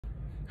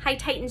Hi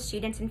Titan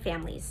students and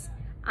families.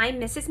 I'm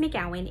Mrs.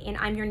 McGowan and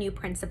I'm your new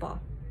principal.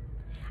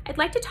 I'd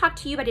like to talk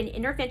to you about an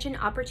intervention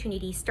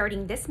opportunity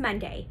starting this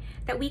Monday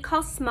that we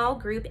call small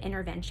group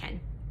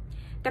intervention.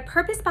 The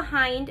purpose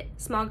behind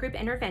small group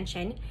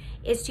intervention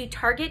is to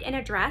target and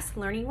address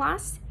learning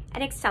loss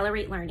and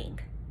accelerate learning.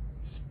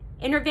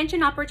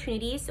 Intervention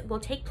opportunities will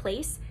take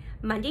place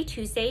Monday,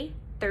 Tuesday,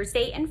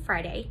 Thursday, and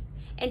Friday,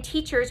 and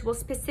teachers will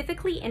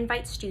specifically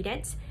invite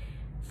students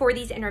for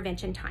these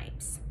intervention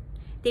times.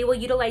 They will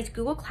utilize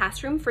Google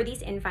Classroom for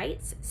these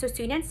invites, so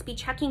students be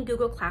checking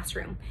Google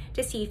Classroom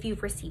to see if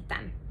you've received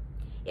them.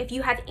 If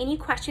you have any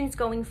questions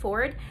going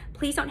forward,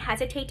 please don't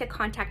hesitate to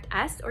contact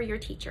us or your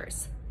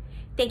teachers.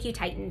 Thank you,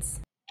 Titans.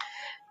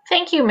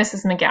 Thank you,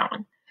 Mrs.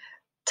 McGowan.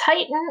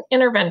 Titan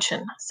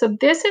intervention. So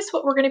this is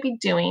what we're going to be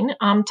doing.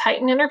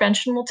 Titan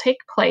intervention will take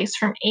place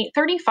from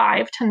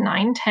 8:35 to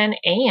 9:10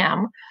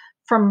 a.m.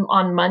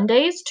 on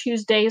Mondays,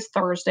 Tuesdays,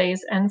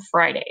 Thursdays, and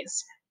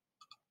Fridays.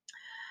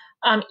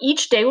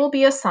 Each day will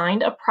be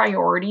assigned a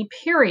priority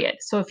period.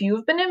 So if you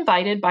have been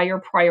invited by your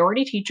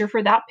priority teacher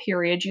for that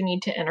period, you need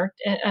to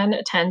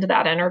attend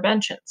that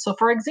intervention. So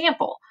for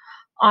example,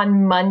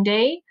 on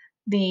Monday,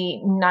 the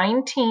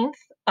 19th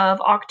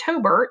of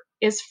October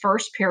is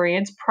first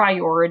period's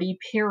priority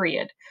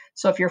period.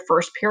 So if your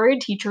first period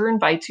teacher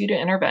invites you to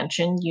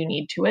intervention, you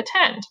need to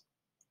attend.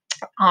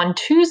 On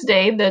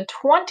Tuesday, the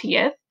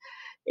 20th,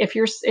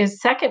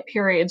 is second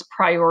period's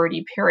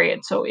priority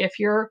period. So if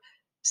your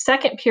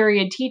second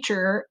period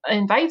teacher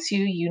invites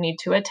you, you need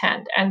to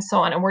attend, and so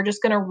on. And we're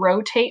just going to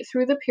rotate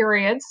through the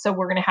periods. So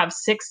we're going to have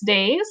 6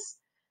 days,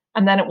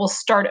 and then it will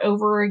start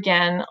over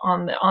again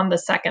on the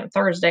second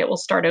Thursday. It will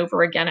start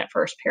over again at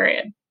first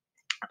period.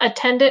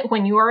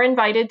 When you are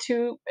invited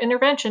to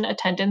intervention,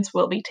 attendance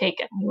will be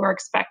taken. You are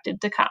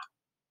expected to come.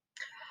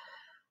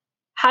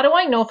 How do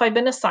I know if I've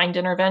been assigned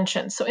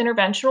intervention? So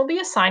intervention will be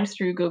assigned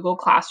through Google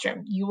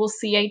Classroom. You will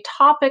see a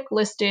topic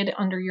listed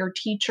under your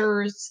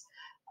teacher's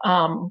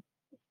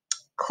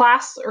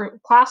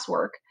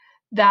classwork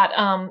that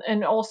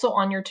and also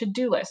on your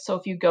to-do list. So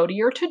if you go to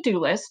your to-do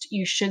list,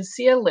 you should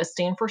see a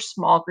listing for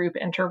small group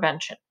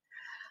intervention.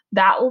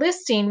 That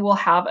listing will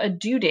have a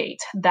due date.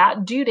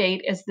 That due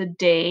date is the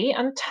day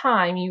and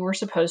time you were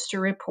supposed to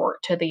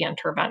report to the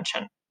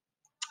intervention.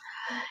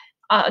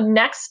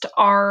 Next,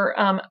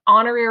 our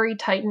honorary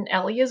Titan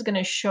Ellie is going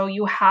to show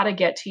you how to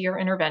get to your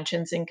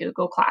interventions in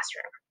Google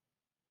Classroom.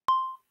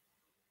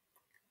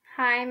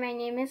 Hi, my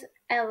name is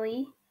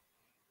Ellie,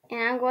 and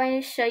I'm going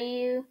to show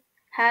you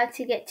how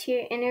to get to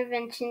your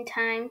intervention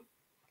time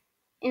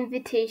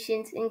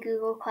invitations in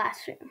Google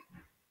Classroom.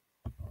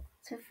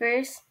 So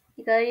first,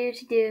 you go to your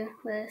to-do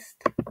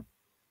list,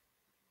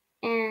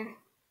 and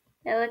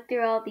I look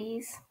through all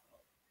these,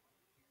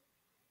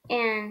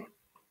 and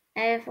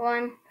I have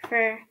one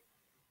for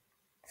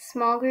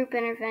small group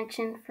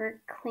intervention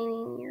for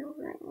cleaning your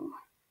room.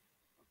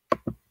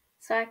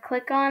 So I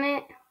click on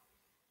it,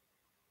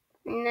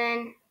 and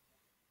then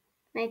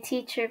my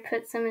teacher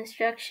put some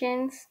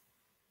instructions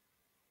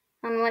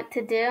on what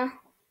to do.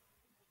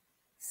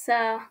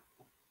 So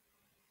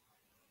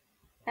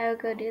I will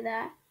go do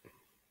that.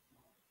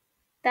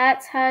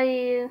 That's how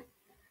you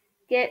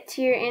get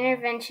to your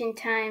intervention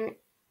time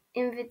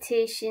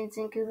invitations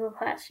in Google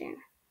Classroom.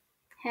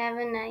 Have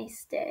a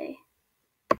nice day.